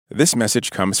This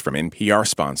message comes from NPR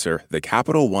sponsor, the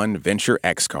Capital One Venture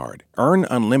X Card. Earn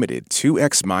unlimited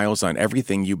 2x miles on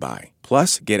everything you buy.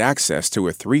 Plus, get access to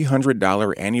a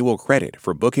 $300 annual credit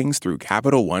for bookings through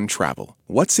Capital One Travel.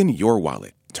 What's in your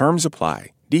wallet? Terms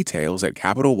apply. Details at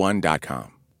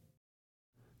CapitalOne.com.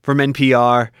 From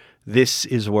NPR, this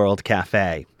is World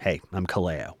Cafe. Hey, I'm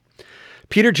Kaleo.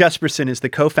 Peter Jesperson is the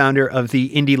co-founder of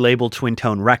the indie label Twin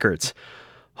Tone Records,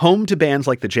 home to bands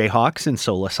like the Jayhawks and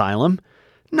Soul Asylum,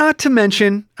 not to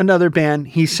mention another band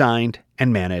he signed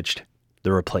and managed,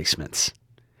 The Replacements.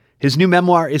 His new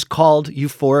memoir is called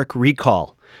Euphoric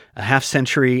Recall, a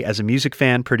half-century as a music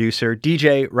fan, producer,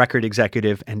 DJ, record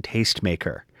executive, and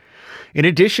tastemaker. In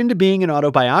addition to being an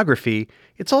autobiography,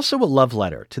 it's also a love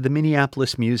letter to the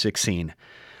Minneapolis music scene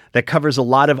that covers a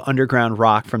lot of underground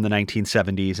rock from the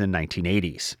 1970s and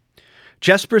 1980s.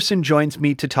 Jesperson joins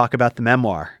me to talk about the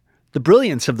memoir, the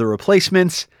brilliance of The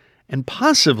Replacements, and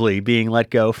possibly being let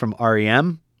go from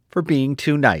REM for being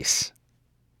too nice.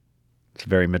 It's a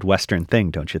very Midwestern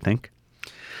thing, don't you think?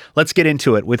 Let's get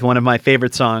into it with one of my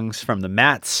favorite songs from the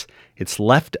Mats. It's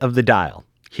Left of the Dial,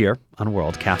 here on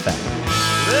World Cafe.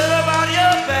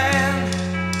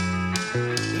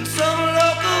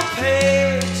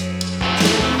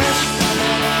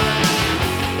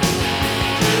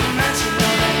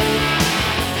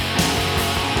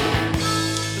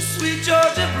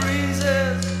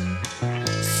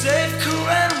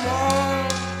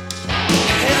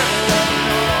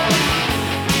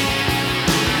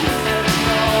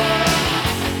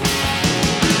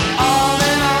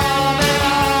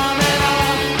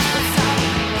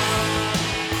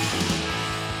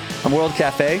 World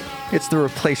Cafe, it's The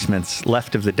Replacements,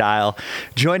 Left of the Dial.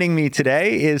 Joining me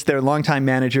today is their longtime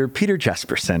manager, Peter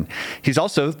Jesperson. He's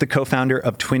also the co-founder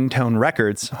of Twin Tone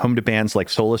Records, home to bands like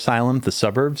Soul Asylum, The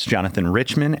Suburbs, Jonathan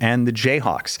Richman, and the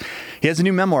Jayhawks. He has a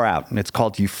new memoir out, and it's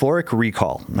called Euphoric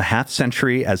Recall, a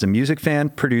half-century as a music fan,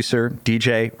 producer,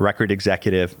 DJ, record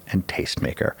executive, and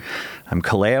tastemaker. I'm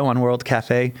Kaleo on World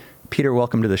Cafe. Peter,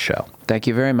 welcome to the show. Thank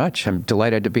you very much. I'm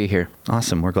delighted to be here.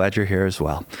 Awesome. We're glad you're here as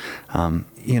well.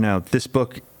 This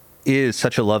book is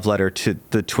such a love letter to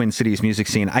the Twin Cities music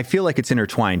scene. I feel like it's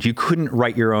intertwined. You couldn't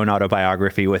write your own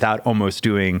autobiography without almost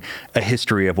doing a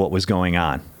history of what was going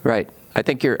on. Right. I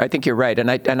think you're right,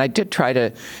 and I did try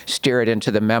to steer it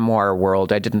into the memoir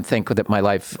world. I didn't think that my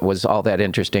life was all that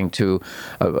interesting to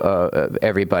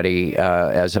everybody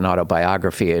as an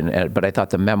autobiography, but I thought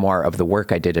the memoir of the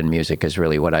work I did in music is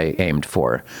really what I aimed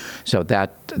for. So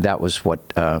that was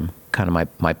what kind of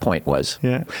my point was.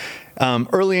 Yeah.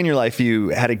 Early in your life, you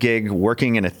had a gig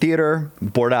working in a theater,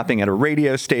 board hopping at a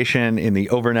radio station in the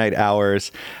overnight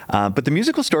hours. But the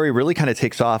musical story really kind of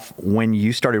takes off when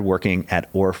you started working at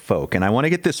Or Folk. And I want to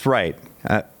get this right.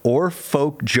 Or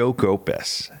Folk Joke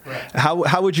Opus. Right.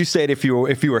 How would you say it if you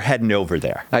were heading over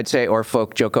there? I'd say Or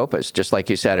Folk Joke Opus, just like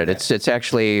you said it. It's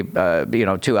actually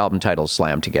two album titles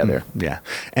slammed together. Yeah,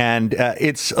 and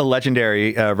it's a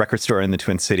legendary record store in the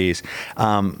Twin Cities.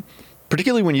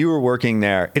 Particularly when you were working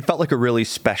there, it felt like a really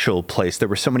special place. There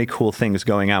were so many cool things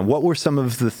going on. What were some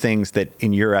of the things that,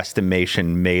 in your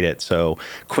estimation, made it so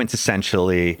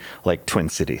quintessentially like Twin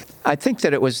City? I think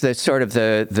that it was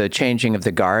the changing of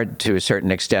the guard to a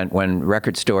certain extent when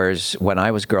record stores, when I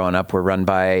was growing up, were run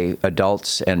by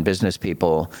adults and business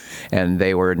people, and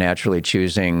they were naturally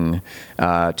choosing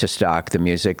to stock the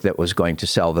music that was going to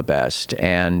sell the best.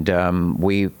 And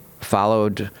we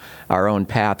followed our own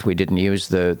path. We didn't use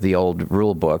the old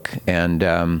rule book, and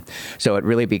so it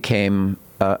really became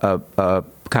a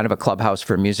kind of a clubhouse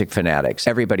for music fanatics.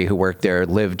 Everybody who worked there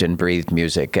lived and breathed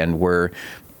music, and were,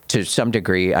 to some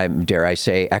degree, dare I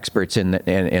say, experts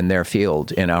in their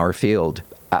field, in our field.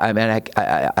 I mean,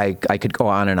 I could go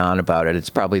on and on about it. It's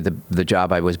probably the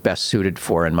job I was best suited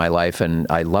for in my life, and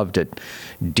I loved it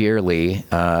dearly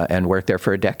and worked there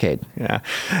for a decade. Yeah.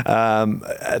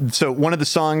 So one of the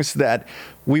songs that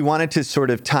we wanted to sort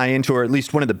of tie into, or at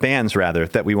least one of the bands, rather,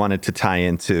 that we wanted to tie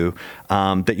into,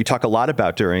 that you talk a lot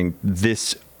about during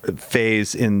this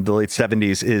phase in the late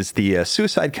 70s is the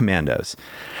Suicide Commandos.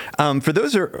 For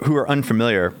those who are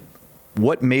unfamiliar,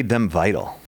 what made them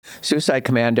vital? Suicide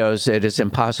Commandos, it is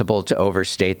impossible to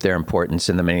overstate their importance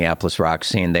in the Minneapolis rock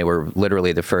scene. They were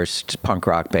literally the first punk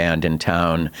rock band in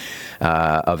town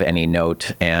of any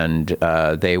note, and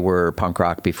they were punk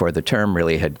rock before the term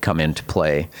really had come into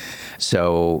play.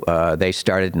 So they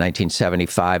started in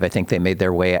 1975. I think they made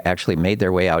their way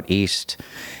out east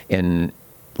in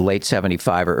late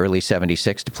 75 or early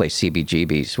 76 to play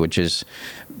CBGB's, which is,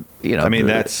 I mean,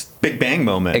 that's Big Bang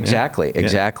moment. Exactly, Yeah.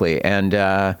 exactly.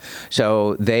 And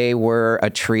so they were a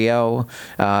trio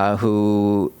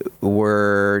who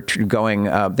were going,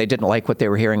 they didn't like what they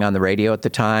were hearing on the radio at the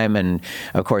time. And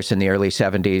of course, in the early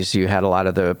 70s, you had a lot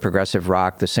of the progressive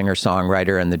rock, the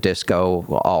singer-songwriter, and the disco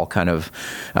all kind of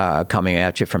coming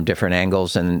at you from different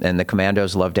angles. And the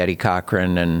Commandos loved Eddie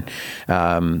Cochran and,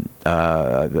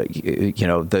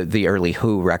 the early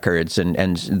Who records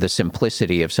and the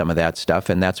simplicity of some of that stuff.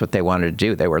 And that's what they wanted to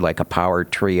do. They were like a power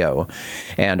trio,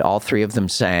 and all three of them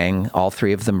sang, all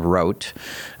three of them wrote,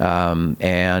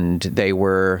 and they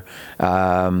were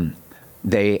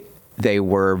they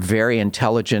were very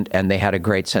intelligent, and they had a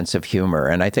great sense of humor.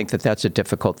 And I think that that's a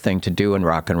difficult thing to do in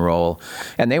rock and roll.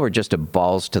 And they were just a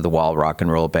balls to the wall rock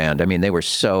and roll band. I mean, they were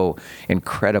so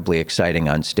incredibly exciting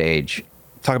on stage.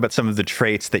 Talk about some of the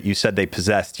traits that you said they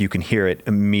possessed. You can hear it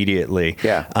immediately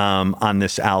on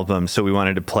this album. So we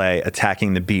wanted to play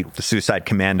Attacking the Beat, the Suicide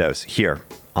Commandos, here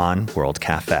on World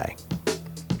Cafe.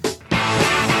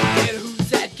 Who's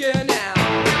that girl now?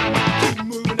 Keep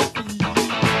moving her feet.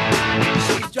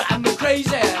 She's driving me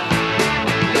crazy.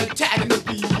 Attacking the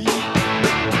beat.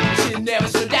 She never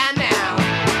slow down now.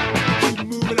 Keep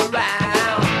moving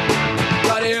around.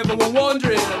 Got everyone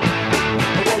wondering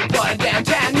what part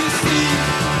downtown you see.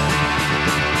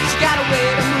 She got a way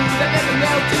to move that never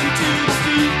melt into the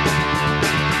street.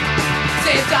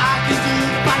 Says I can do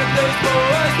to find a place for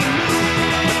us to meet.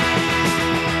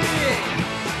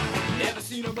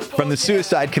 From the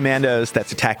Suicide Commandos,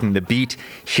 that's Attacking the Beat,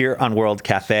 here on World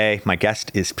Cafe. My guest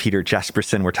is Peter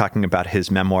Jesperson. We're talking about his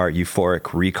memoir,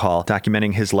 Euphoric Recall,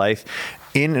 documenting his life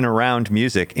in and around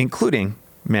music, including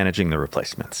managing the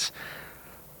Replacements.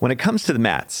 When it comes to the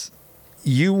Mats,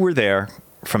 you were there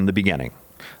from the beginning,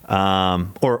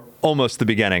 or almost the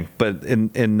beginning, but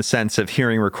in the sense of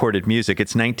hearing recorded music.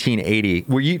 It's 1980.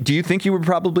 Do you think you were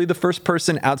probably the first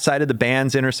person outside of the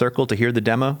band's inner circle to hear the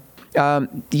demo?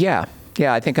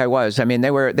 Yeah, I think I was. I mean,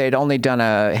 they'd only done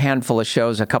a handful of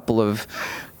shows, a couple of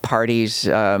parties,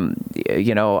 in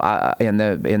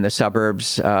the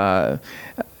suburbs,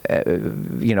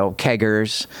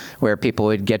 keggers, where people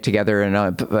would get together in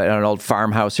an old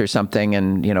farmhouse or something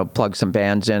and, plug some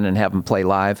bands in and have them play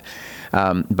live.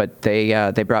 But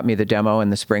they brought me the demo in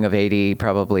the spring of '80,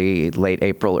 probably late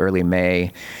April, early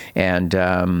May. And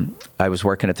I was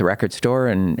working at the record store,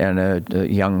 and a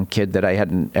young kid that I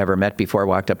hadn't ever met before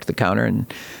walked up to the counter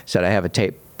and said, "I have a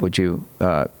tape. Would you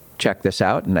check this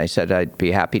out?" And I said, "I'd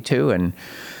be happy to."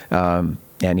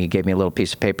 And he gave me a little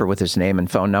piece of paper with his name and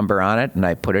phone number on it, and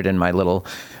I put it in my little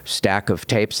stack of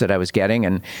tapes that I was getting.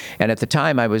 And at the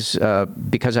time, I was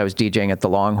because I was DJing at the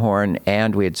Longhorn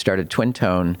and we had started Twin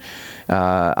Tone,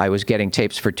 I was getting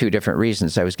tapes for two different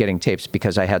reasons. I was getting tapes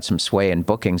because I had some sway in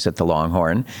bookings at the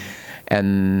Longhorn.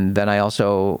 And then I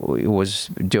also was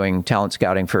doing talent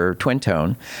scouting for Twin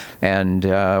Tone. And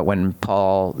when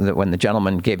the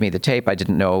gentleman gave me the tape, I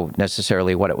didn't know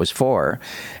necessarily what it was for.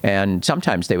 And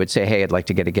sometimes they would say, "Hey, I'd like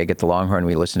to get a gig at the Longhorn.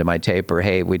 We listen to my tape." Or,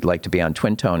 "Hey, we'd like to be on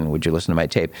Twin Tone. Would you listen to my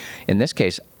tape?" In this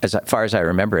case, as far as I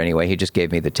remember anyway, he just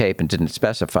gave me the tape and didn't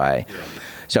specify.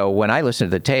 So when I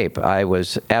listened to the tape, I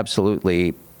was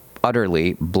absolutely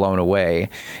utterly blown away.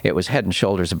 It was head and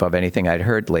shoulders above anything I'd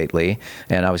heard lately,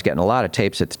 and I was getting a lot of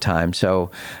tapes at the time. So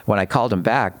when I called him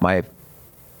back, my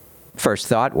first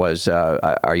thought was,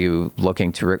 are you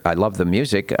looking to, I love the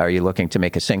music, are you looking to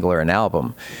make a single or an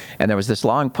album? And there was this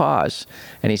long pause,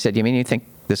 and he said, "You mean you think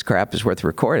this crap is worth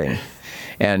recording?"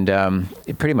 And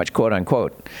pretty much quote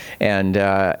unquote. And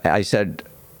I said,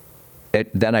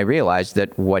 then I realized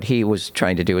that what he was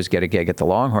trying to do was get a gig at the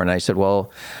Longhorn. And I said, "Well,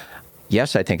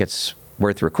 yes, I think it's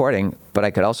worth recording, but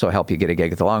I could also help you get a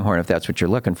gig at the Longhorn if that's what you're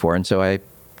looking for." And so I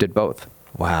did both.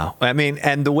 Wow. I mean,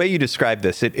 and the way you described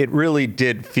this, it really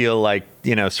did feel like,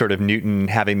 sort of Newton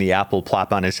having the apple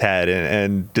plop on his head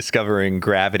and discovering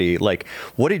gravity. Like,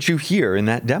 what did you hear in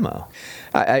that demo?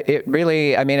 It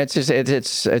really, I mean,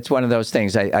 it's one of those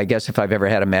things. I guess if I've ever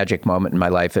had a magic moment in my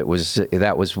life, it was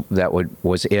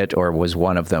it, or was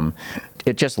one of them.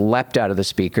 It just leapt out of the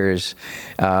speakers.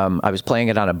 I was playing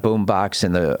it on a boombox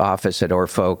in the office at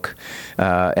Orfolk,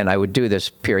 and I would do this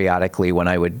periodically when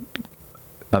I would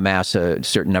amass a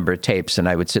certain number of tapes, and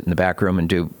I would sit in the back room and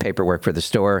do paperwork for the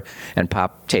store and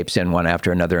pop tapes in one after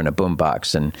another in a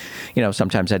boombox. And,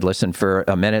 sometimes I'd listen for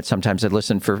a minute, sometimes I'd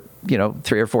listen for,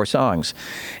 3 or 4 songs.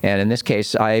 And in this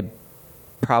case, I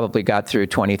probably got through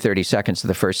 20, 30 seconds of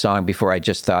the first song before I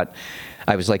just thought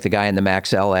I was like the guy in the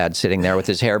Max L ad sitting there with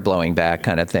his hair blowing back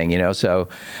kind of thing, So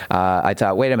I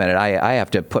thought, wait a minute, I have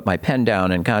to put my pen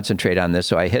down and concentrate on this.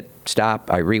 So I hit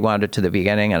stop, I rewound it to the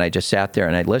beginning, and I just sat there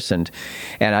and I listened.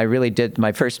 And I really did,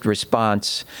 my first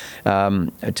response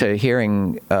to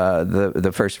hearing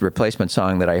the first replacement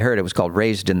song that I heard, it was called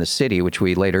Raised in the City, which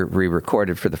we later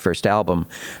re-recorded for the first album.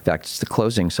 In fact, it's the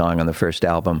closing song on the first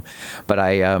album. But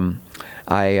I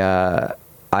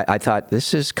thought,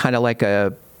 this is kind of like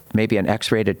maybe an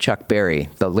X-rated Chuck Berry.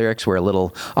 The lyrics were a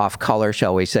little off color,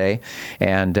 shall we say,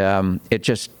 and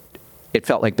it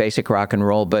felt like basic rock and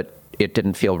roll, but it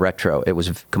didn't feel retro. It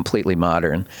was completely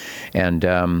modern,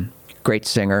 and great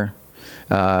singer.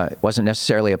 Wasn't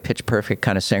necessarily a pitch perfect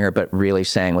kind of singer, but really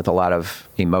sang with a lot of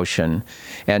emotion,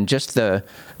 and just I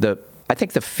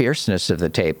think the fierceness of the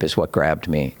tape is what grabbed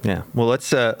me. Yeah. Well, let's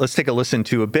take a listen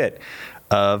to a bit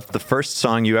of the first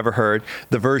song you ever heard,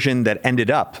 the version that ended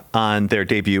up on their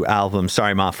debut album,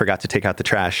 Sorry Ma, Forgot to Take Out the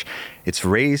Trash. It's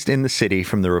Raised in the City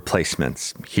from The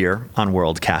Replacements, here on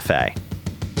World Cafe.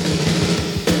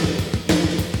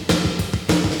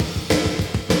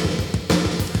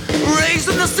 Raised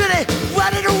in the city,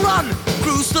 ready to run,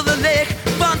 cruise to the lake,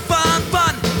 fun, fun,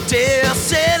 fun, till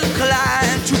sail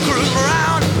inclined to cruise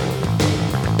around.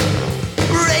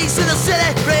 Raised in the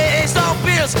city, raised on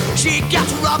fears, she got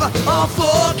to rubber all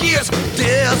 4 gears,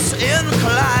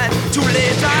 disinclined to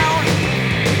lay down.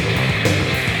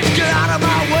 Get out of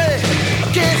my way,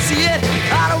 I can't see it,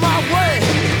 out of my way,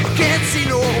 I can't see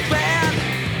no band.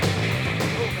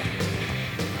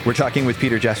 We're talking with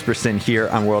Peter Jesperson here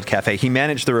on World Cafe. He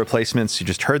managed The Replacements. You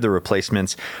just heard The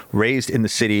Replacements, Raised in the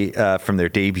City from their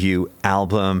debut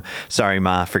album, Sorry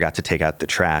Ma, Forgot to Take Out the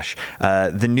Trash.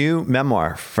 The new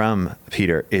memoir from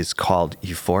Peter is called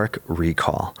Euphoric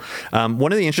Recall.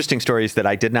 One of the interesting stories that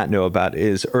I did not know about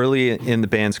is early in the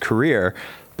band's career,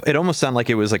 it almost sounded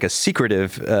like it was like a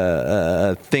secretive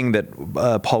thing that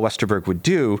Paul Westerberg would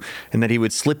do, and that he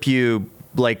would slip you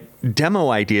like demo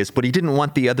ideas, but he didn't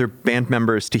want the other band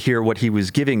members to hear what he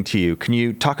was giving to you. Can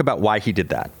you talk about why he did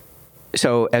that?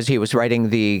 So as he was writing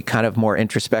the kind of more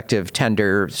introspective,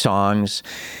 tender songs,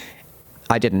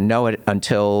 I didn't know it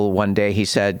until one day he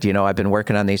said, I've been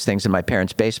working on these things in my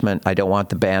parents' basement. I don't want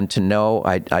the band to know.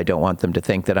 I don't want them to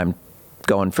think that I'm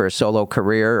going for a solo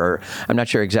career, or I'm not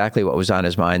sure exactly what was on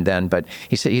his mind then, but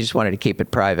he said he just wanted to keep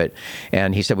it private.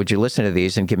 And he said, would you listen to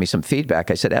these and give me some feedback?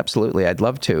 I said, absolutely, I'd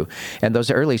love to. And those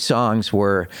early songs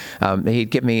were, he'd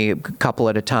give me a couple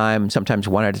at a time, sometimes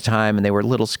one at a time, and they were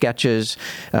little sketches,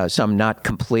 some not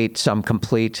complete, some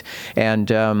complete. And,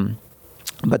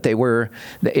 but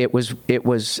it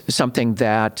was something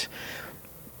that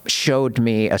showed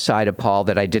me a side of Paul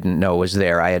that I didn't know was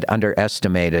there. I had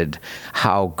underestimated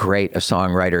how great a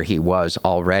songwriter he was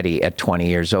already at 20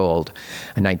 years old,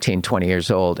 19, 20 years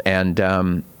old. And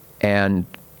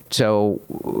so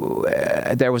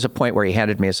there was a point where he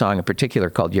handed me a song in particular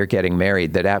called You're Getting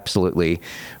Married that absolutely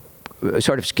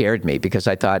sort of scared me, because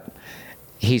I thought,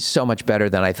 he's so much better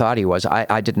than I thought he was.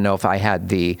 I didn't know if I had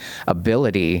the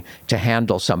ability to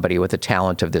handle somebody with a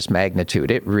talent of this magnitude.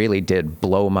 It really did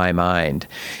blow my mind.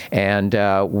 And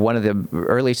one of the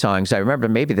early songs, I remember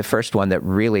maybe the first one that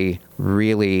really,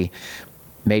 really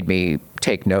made me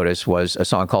take notice was a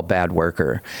song called Bad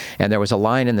Worker. And there was a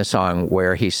line in the song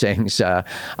where he sings,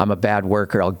 I'm a bad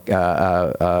worker,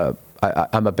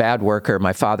 I'm a bad worker.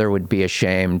 My father would be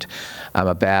ashamed. I'm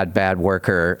a bad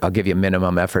worker. I'll give you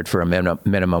minimum effort for a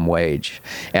minimum wage.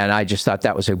 And I just thought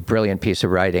that was a brilliant piece of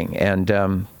writing.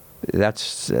 And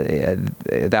that's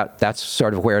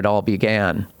sort of where it all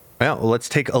began. Well, let's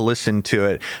take a listen to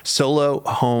it. Solo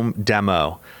home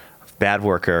demo of Bad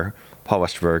Worker, Paul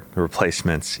Westerberg, The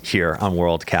Replacements, here on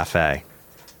World Cafe.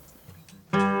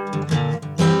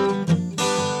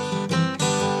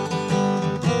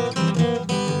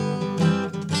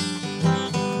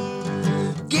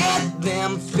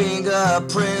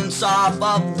 Fingerprints off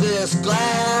of this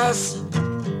glass.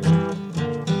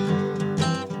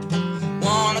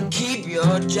 Wanna keep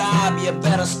your job, you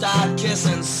better start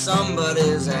kissing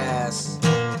somebody's ass.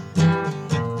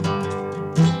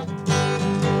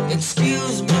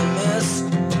 Excuse me, miss,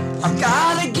 I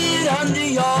gotta get under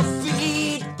your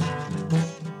feet.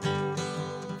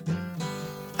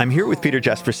 I'm here with Peter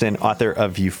Jesperson, author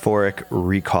of Euphoric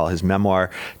Recall, his memoir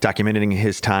documenting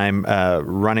his time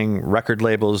running record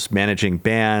labels, managing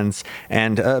bands,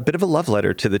 and a bit of a love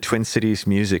letter to the Twin Cities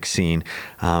music scene.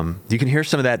 You can hear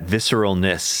some of that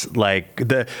visceralness, like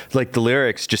the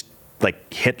lyrics just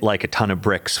hit like a ton of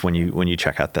bricks when you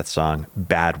check out that song,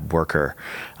 Bad Worker.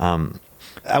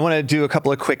 I want to do a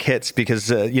couple of quick hits because,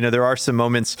 there are some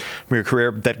moments from your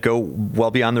career that go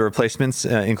well beyond the Replacements,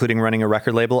 including running a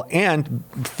record label and,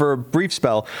 for a brief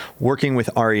spell, working with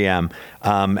REM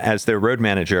as their road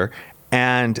manager.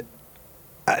 And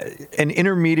an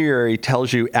intermediary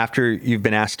tells you after you've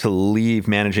been asked to leave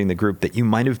managing the group that you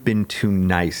might have been too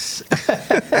nice.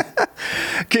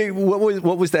 Okay,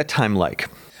 what was that time like?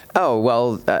 Oh,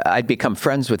 well, I'd become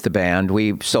friends with the band.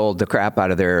 We sold the crap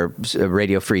out of their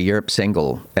Radio Free Europe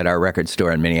single at our record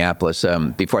store in Minneapolis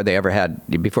before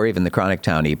even the Chronic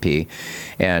Town EP.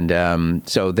 And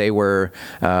so they were,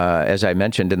 as I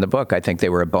mentioned in the book, I think they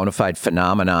were a bona fide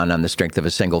phenomenon on the strength of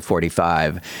a single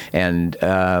 45. And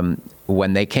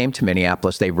when they came to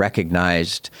Minneapolis, they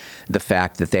recognized the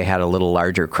fact that they had a little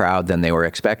larger crowd than they were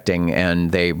expecting,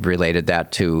 and they related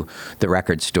that to the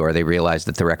record store. They realized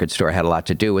that the record store had a lot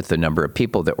to do with the number of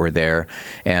people that were there,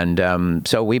 and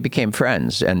so we became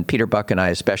friends. And Peter Buck and I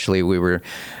especially, we were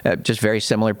just very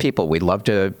similar people. We loved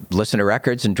to listen to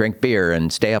records and drink beer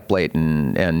and stay up late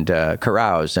and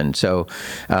carouse, and so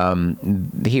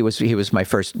he was my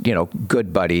first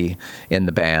good buddy in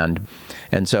the band.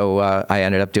 And so I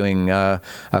ended up doing a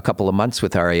couple of months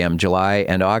with REM, July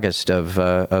and August of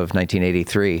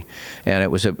 1983, and it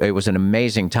was an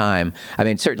amazing time. I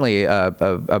mean, certainly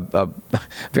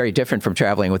very different from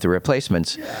traveling with the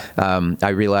Replacements. I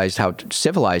realized how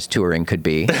civilized touring could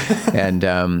be, and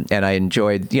I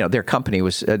enjoyed their company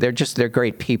was they're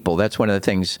great people. That's one of the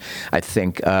things I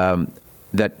think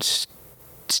that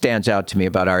stands out to me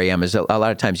about REM is a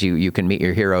lot of times you can meet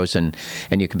your heroes and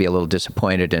you can be a little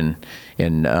disappointed in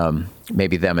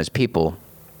maybe them as people.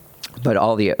 But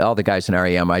all the guys in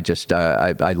REM,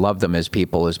 I love them as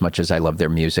people as much as I love their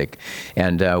music,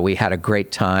 and we had a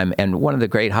great time. And one of the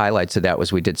great highlights of that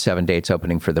was we did 7 dates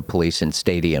opening for the Police in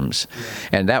stadiums,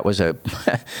 and that was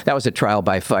a trial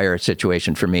by fire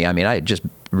situation for me. I mean, I had just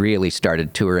really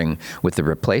started touring with the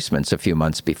Replacements a few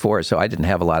months before, so I didn't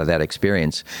have a lot of that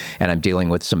experience. And I'm dealing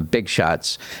with some big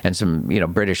shots and some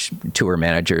British tour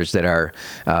managers that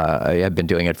have been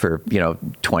doing it for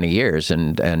 20 years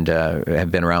and have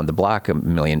been around the block a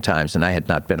million times, and I had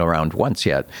not been around once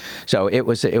yet. So it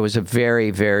was a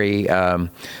very, very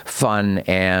fun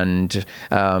and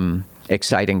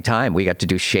exciting time. We got to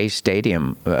do Shea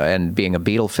Stadium, and being a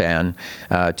Beatle fan,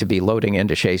 to be loading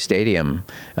into Shea Stadium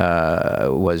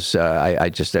it was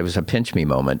a pinch me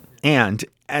moment. And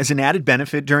as an added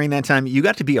benefit during that time, you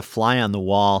got to be a fly on the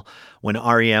wall when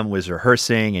REM was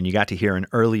rehearsing, and you got to hear an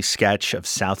early sketch of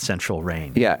South Central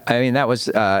Rain. Yeah, I mean,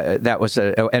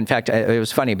 in fact, it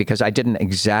was funny because I didn't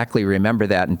exactly remember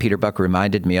that, and Peter Buck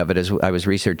reminded me of it as I was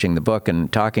researching the book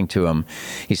and talking to him.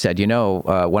 He said,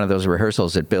 one of those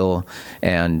rehearsals at Bill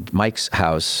and Mike's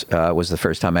house was the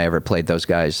first time I ever played those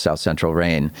guys South Central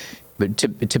Rain. But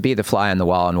to be the fly on the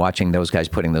wall and watching those guys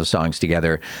putting those songs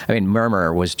together, I mean,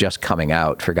 Murmur was just coming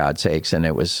out, for God's sakes, and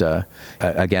it was,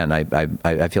 again,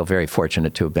 I feel very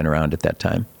fortunate to have been around at that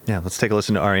time. Yeah, let's take a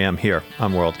listen to REM here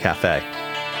on World Cafe.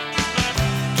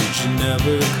 Did you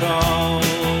never call?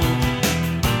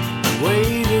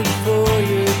 Waited for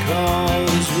your call.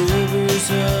 These rivers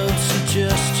of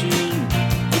suggestion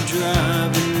were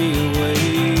driving me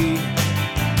away.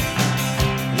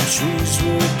 The trees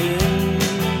were bent.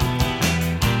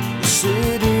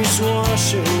 Cities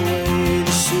wash away,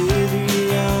 the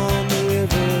city on the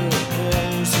river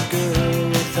was a girl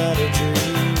without a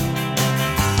dream.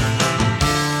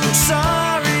 I'm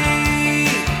sorry,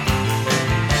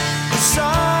 I'm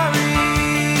sorry,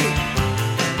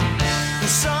 I'm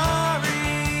sorry.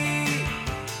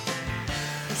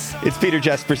 It's Peter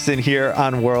Jesperson here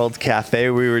on World Cafe.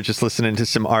 We were just listening to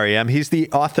some REM. He's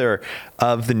the author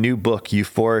of the new book,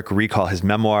 Euphoric Recall, his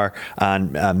memoir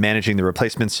on managing the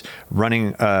Replacements,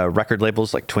 running record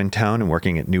labels like Twin Tone and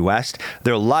working at New West.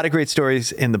 There are a lot of great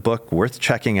stories in the book worth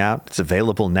checking out. It's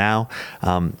available now.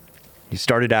 You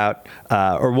started out,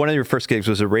 or one of your first gigs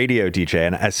was a radio DJ.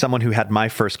 And as someone who had my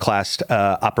first class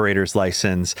operator's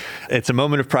license, it's a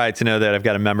moment of pride to know that I've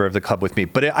got a member of the club with me.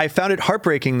 But I found it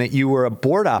heartbreaking that you were a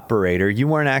board operator. You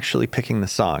weren't actually picking the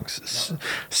songs. No.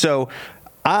 So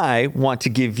I want to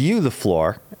give you the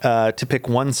floor to pick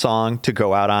one song to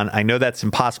go out on. I know that's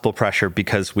impossible pressure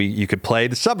because you could play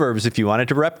The Suburbs if you wanted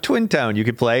to rep Twin Tone. You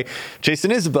could play Jason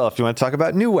Isbell if you want to talk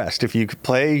about New West. If you could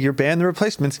play your band, The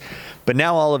Replacements. But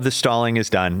now all of the stalling is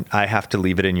done. I have to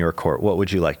leave it in your court. What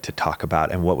would you like to talk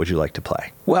about, and what would you like to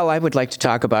play? Well, I would like to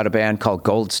talk about a band called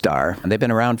Gold Star. They've been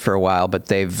around for a while, but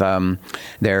they're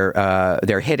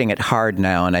hitting it hard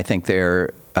now, and I think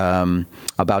they're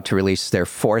about to release their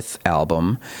fourth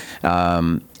album.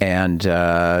 And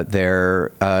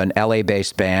they're an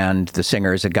LA-based band. The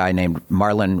singer is a guy named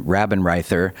Marlon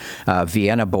Rabenreither,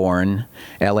 Vienna-born,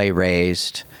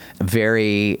 LA-raised,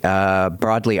 very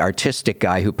broadly artistic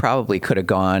guy who probably could have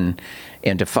gone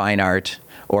into fine art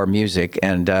or music,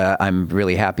 and I'm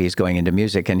really happy he's going into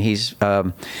music. And he's,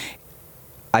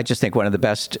 I just think, one of the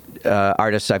best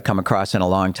artists I've come across in a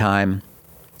long time.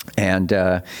 And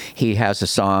he has a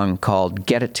song called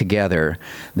Get It Together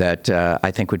that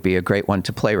I think would be a great one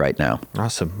to play right now.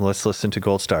 Awesome. Let's listen to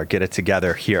Gold Star, Get It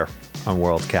Together, here on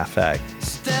World Cafe.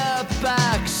 Step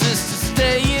back, sister,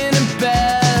 staying in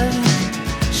bed.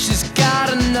 She's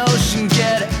got a notion,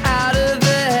 get it out of the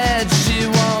head. She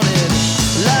wanted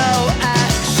low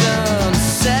action,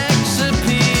 sex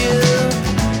appeal.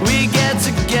 We get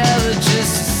together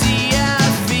just to see how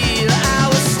I feel. I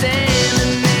was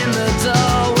standing in the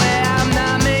doorway, I'm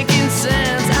not making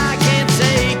sense. I can't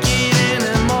take it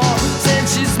anymore,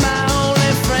 since she's my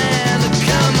only friend.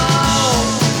 Come on,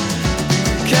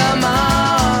 come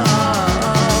on,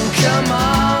 come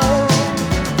on,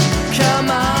 come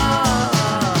on.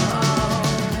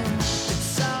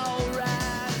 It's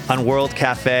alright. On World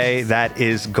Cafe, that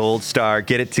is Gold Star,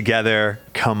 Get It Together,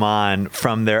 Come On,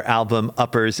 from their album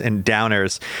Uppers and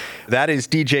Downers. That is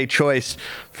DJ Choice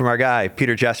from our guy,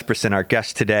 Peter Jesperson, our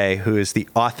guest today, who is the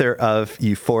author of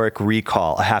Euphoric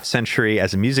Recall, a half century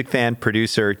as a music fan,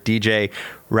 producer, DJ,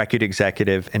 record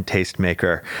executive, and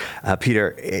tastemaker.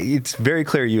 Peter, it's very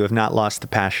clear you have not lost the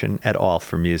passion at all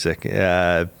for music.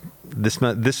 This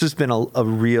has been a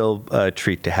real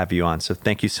treat to have you on, so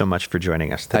thank you so much for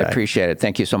joining us today. I appreciate it.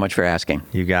 Thank you so much for asking.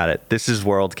 You got it. This is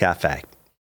World Cafe.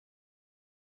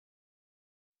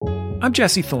 I'm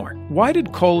Jesse Thorne. Why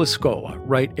did Cola Scola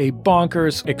write a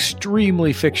bonkers,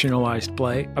 extremely fictionalized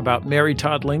play about Mary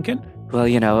Todd Lincoln? Well,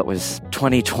 it was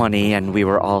 2020 and we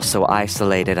were all so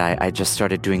isolated. I just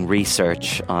started doing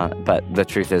research, but the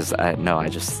truth is, no, I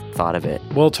just thought of it.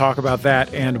 We'll talk about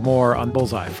that and more on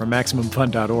Bullseye from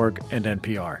MaximumFun.org and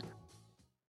NPR.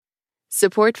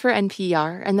 Support for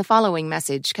NPR and the following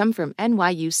message come from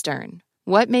NYU Stern.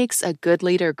 What makes a good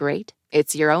leader great?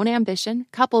 It's your own ambition,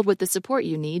 coupled with the support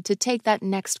you need to take that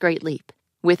next great leap.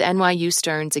 With NYU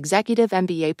Stern's Executive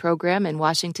MBA program in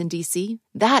Washington, D.C.,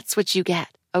 that's what you get.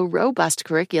 A robust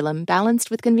curriculum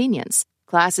balanced with convenience.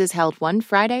 Classes held one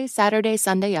Friday, Saturday,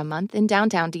 Sunday a month in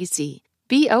downtown D.C.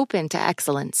 Be open to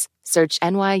excellence. Search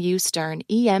NYU Stern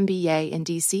EMBA in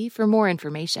D.C. for more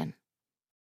information.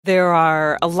 There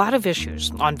are a lot of issues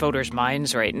on voters'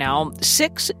 minds right now.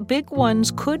 6 big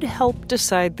ones could help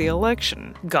decide the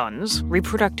election: guns,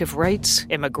 reproductive rights,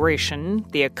 immigration,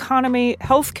 the economy,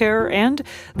 healthcare, and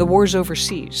the wars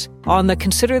overseas. On the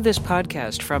Consider This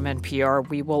podcast from NPR,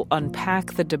 we will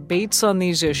unpack the debates on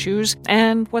these issues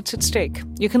and what's at stake.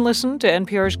 You can listen to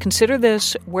NPR's Consider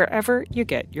This wherever you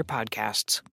get your podcasts.